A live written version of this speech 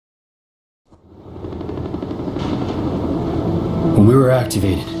When we were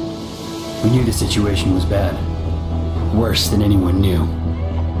activated, we knew the situation was bad. Worse than anyone knew.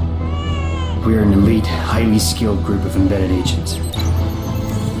 We are an elite, highly skilled group of embedded agents.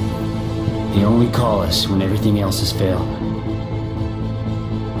 They only call us when everything else has failed.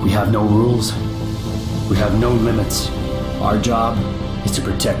 We have no rules. We have no limits. Our job is to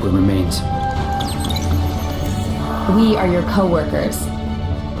protect what remains. We are your co-workers.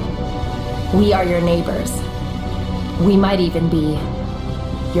 We are your neighbors. We might even be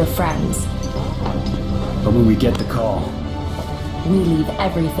your friends. But when we get the call, we leave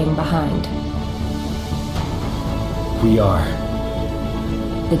everything behind. We are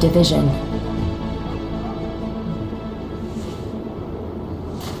the Division.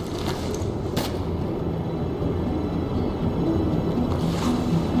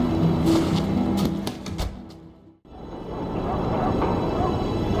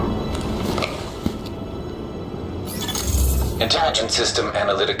 Intelligence System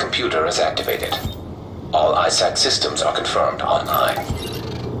Analytic Computer is activated. All ISAC systems are confirmed online.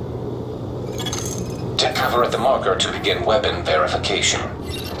 Take cover at the marker to begin weapon verification.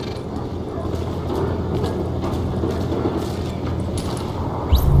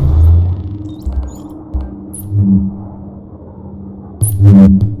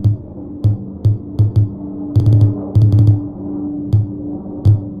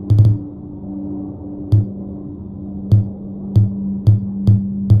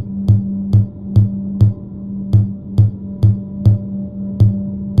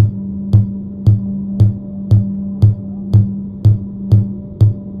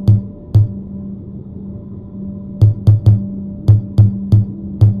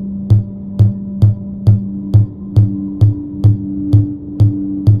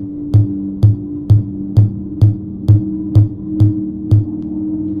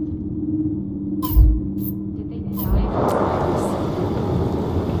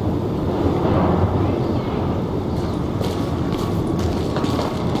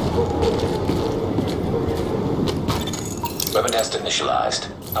 Weapon test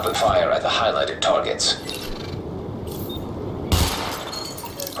initialized. Open fire at the highlighted targets.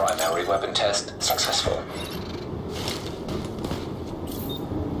 Primary weapon test successful.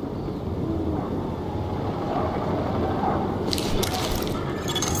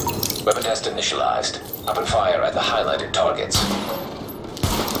 Weapon test initialized. Open fire at the highlighted targets.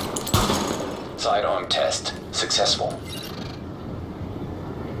 Sidearm test successful.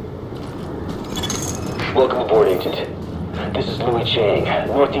 Welcome aboard, Agent. This is Louis Chang,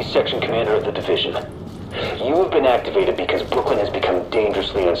 Northeast Section Commander of the Division. You have been activated because Brooklyn has become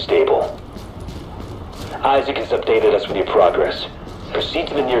dangerously unstable. Isaac has updated us with your progress. Proceed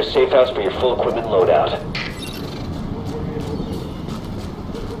to the nearest safe house for your full equipment loadout.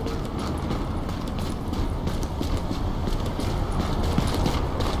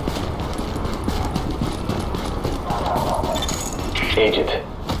 Agent,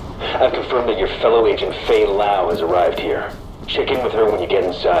 I've confirmed that your fellow agent Faye Lau has arrived here. Check in with her when you get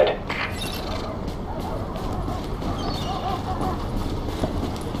inside.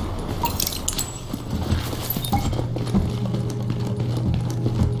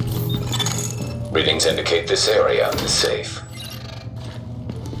 Readings indicate this area is safe.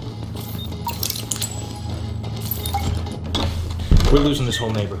 We're losing this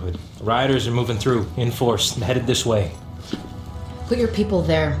whole neighborhood. Rioters are moving through, in force, and headed this way. Put your people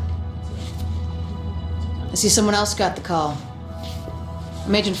there. I see someone else got the call.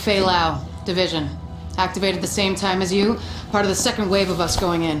 I'm Agent Faye Lau, Division. Activated the same time as you, part of the second wave of us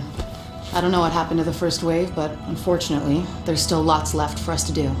going in. I don't know what happened to the first wave, but unfortunately, there's still lots left for us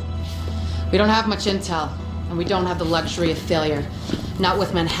to do. We don't have much intel, and we don't have the luxury of failure. Not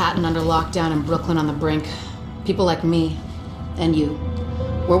with Manhattan under lockdown and Brooklyn on the brink. People like me, and you,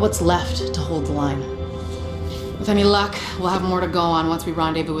 we're what's left to hold the line. With any luck, we'll have more to go on once we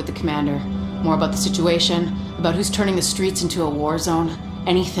rendezvous with the commander. More about the situation, about who's turning the streets into a war zone,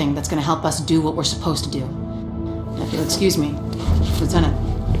 anything that's gonna help us do what we're supposed to do. And if you'll excuse me, Lieutenant.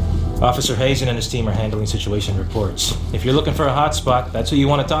 Officer Hazen and his team are handling situation reports. If you're looking for a hotspot, that's who you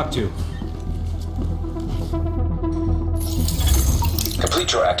want to talk to.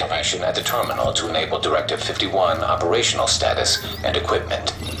 Complete your activation at the terminal to enable Directive 51 operational status and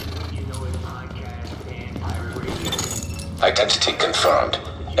equipment. Identity confirmed.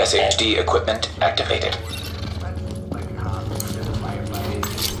 SHD equipment activated.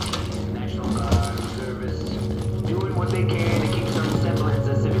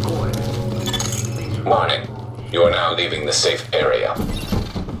 Warning. You are now leaving the safe area.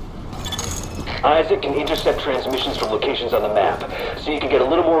 Isaac can intercept transmissions from locations on the map, so you can get a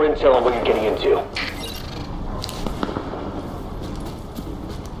little more intel on what you're getting into.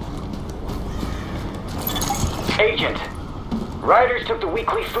 Agent, rioters took the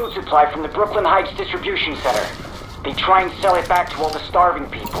weekly food supply from the Brooklyn Heights distribution center. They try and sell it back to all the starving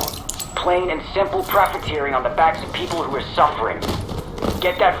people. Plain and simple profiteering on the backs of people who are suffering.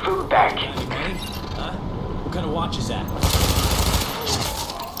 Get that food back. Money? Huh? What kind of watch is that?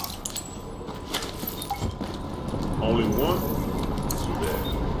 Only one?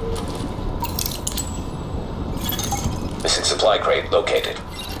 Missing supply crate located.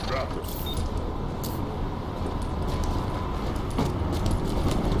 Drop it.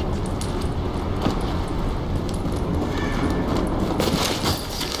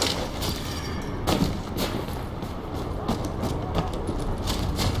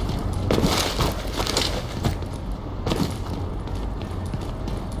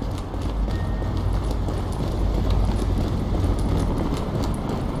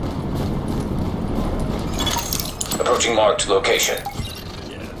 Approaching marked location.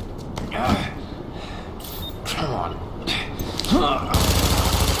 Come on.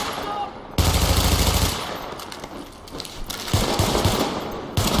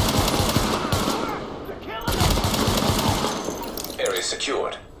 Area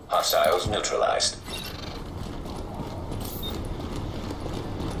secured. Hostiles neutralized.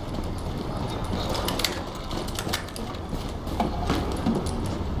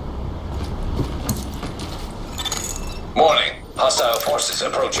 Warning. Hostile forces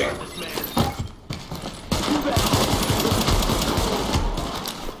approaching.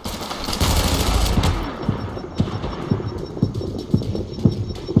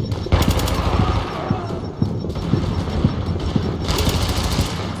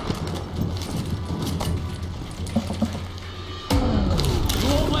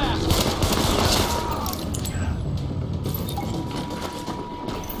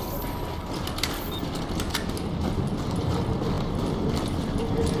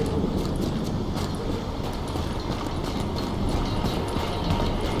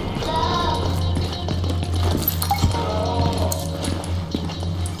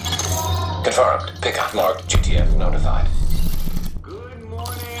 Confirmed. Pickup marked. GTF notified. Good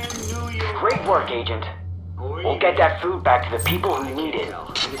morning, New York. Great work, Agent. We'll get that food back to the people who need it.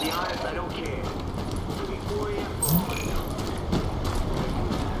 To be honest, I don't care.